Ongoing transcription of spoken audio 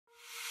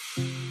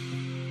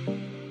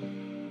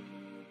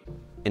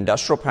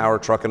Industrial Power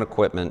Truck and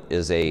Equipment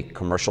is a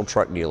commercial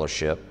truck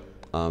dealership,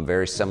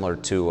 very similar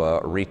to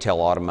retail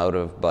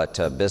automotive,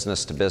 but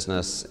business to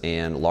business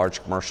and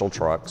large commercial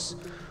trucks.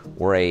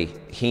 We're a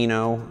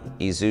Hino,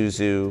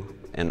 Isuzu,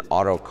 and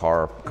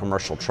Autocar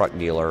commercial truck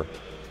dealer,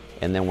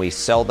 and then we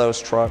sell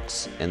those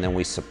trucks, and then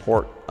we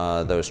support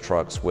those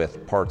trucks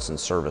with parts and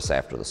service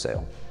after the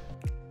sale.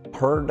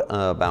 Heard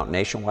about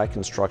Nationwide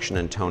Construction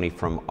and Tony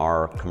from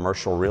our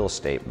commercial real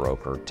estate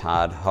broker,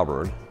 Todd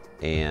Hubbard,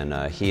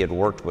 and he had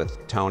worked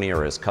with Tony,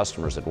 or his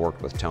customers had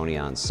worked with Tony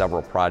on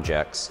several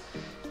projects,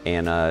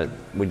 and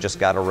we just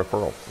got a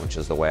referral, which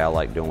is the way I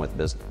like doing with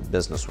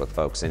business with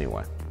folks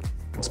anyway.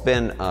 It's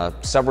been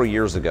several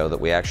years ago that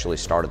we actually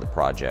started the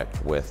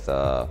project with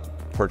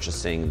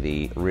purchasing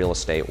the real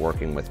estate,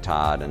 working with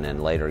Todd, and then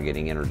later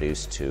getting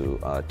introduced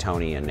to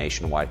Tony and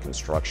Nationwide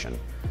Construction.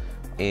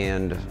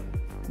 And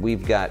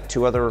we've got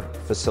two other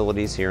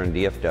facilities here in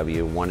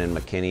DFW, one in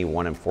McKinney,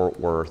 one in Fort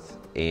Worth,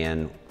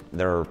 and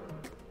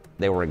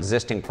they were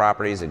existing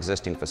properties,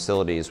 existing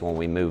facilities when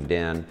we moved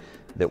in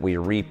that we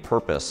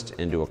repurposed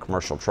into a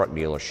commercial truck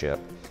dealership.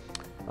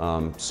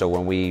 So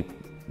when we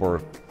were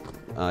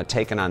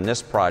taking on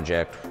this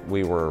project,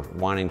 we were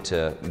wanting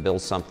to build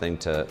something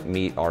to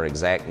meet our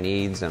exact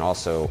needs and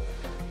also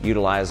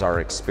utilize our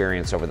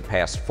experience over the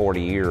past 40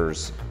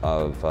 years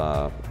of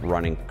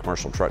running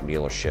commercial truck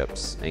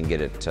dealerships and get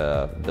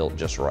it built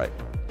just right.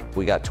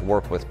 We got to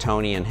work with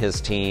Tony and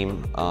his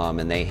team,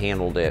 and they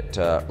handled it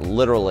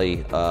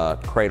literally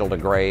cradle to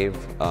grave,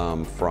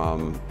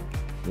 from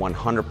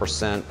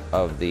 100%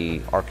 of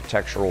the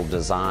architectural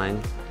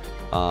design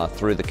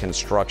through the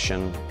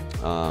construction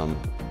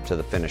to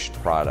the finished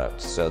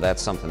product. So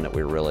that's something that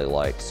we really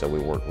liked. So we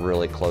worked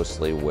really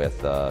closely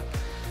with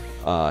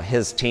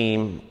his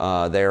team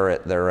there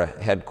at their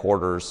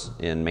headquarters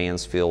in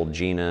Mansfield,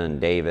 Gina and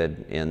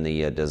David, in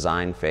the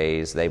design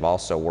phase. They've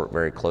also worked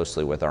very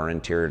closely with our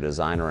interior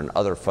designer and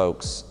other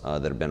folks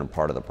that have been a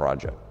part of the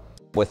project.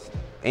 With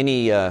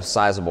any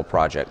sizable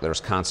project,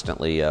 there's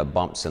constantly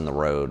bumps in the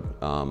road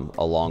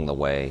along the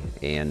way,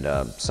 and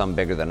some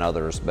bigger than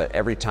others, but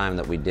every time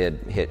that we did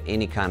hit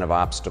any kind of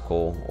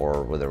obstacle,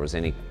 or where there was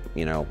any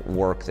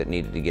work that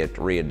needed to get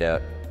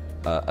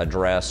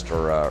addressed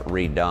or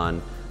redone,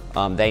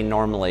 they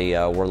normally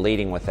were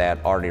leading with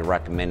that, already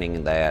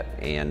recommending that,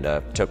 and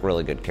took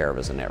really good care of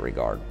us in that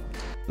regard.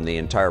 The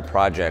entire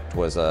project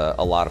was a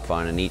lot of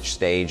fun, and each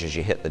stage as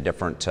you hit the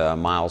different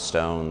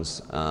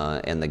milestones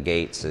and the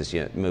gates as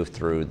you move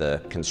through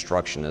the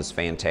construction is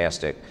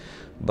fantastic.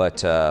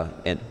 But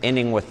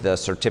ending with the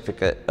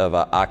certificate of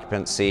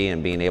occupancy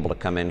and being able to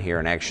come in here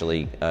and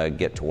actually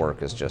get to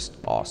work is just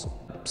awesome.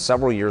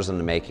 Several years in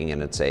the making,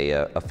 and it's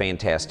a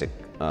fantastic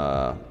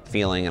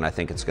feeling, and I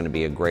think it's going to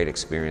be a great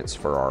experience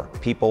for our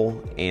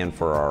people and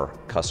for our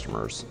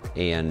customers.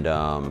 And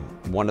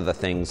one of the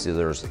things,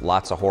 there's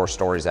lots of horror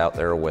stories out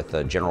there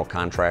with general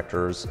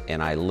contractors,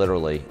 and I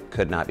literally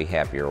could not be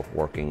happier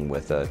working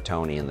with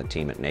Tony and the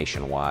team at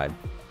Nationwide.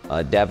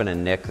 Devin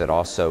and Nick, that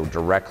also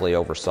directly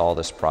oversaw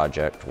this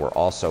project, were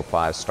also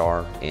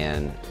 5-star,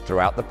 and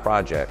throughout the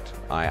project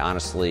I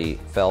honestly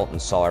felt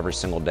and saw every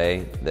single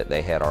day that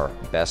they had our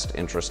best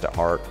interest at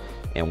heart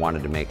and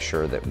wanted to make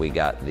sure that we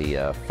got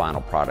the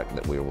final product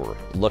that we were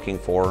looking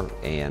for,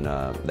 and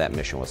that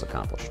mission was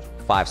accomplished.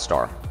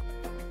 5-star.